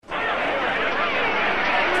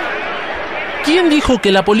¿Quién dijo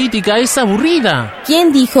que la política es aburrida?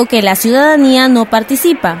 ¿Quién dijo que la ciudadanía no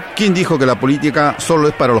participa? ¿Quién dijo que la política solo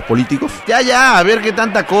es para los políticos? Ya, a ver qué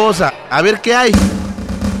tanta cosa, a ver qué hay.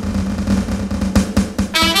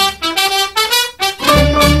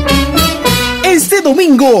 Este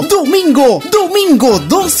domingo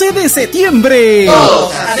 12 de septiembre.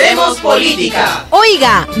 Todos hacemos política.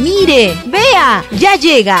 Oiga, mire, vea, ya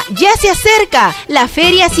llega, ya se acerca la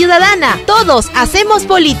Feria Ciudadana. Todos hacemos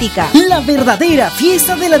política. La verdadera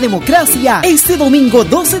fiesta de la democracia. Este domingo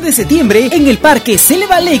 12 de septiembre en el Parque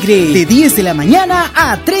Selva Alegre, de 10 de la mañana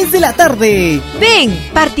a 3 de la tarde.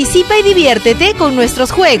 Ven, participa y diviértete con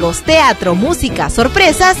nuestros juegos, teatro, música,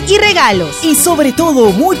 sorpresas y regalos. Y sobre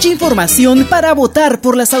todo, mucha información para votar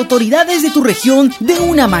por las autoridades de tu región de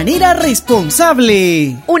una manera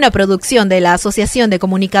responsable. Una producción de la Asociación de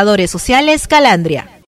Comunicadores Sociales Calandria.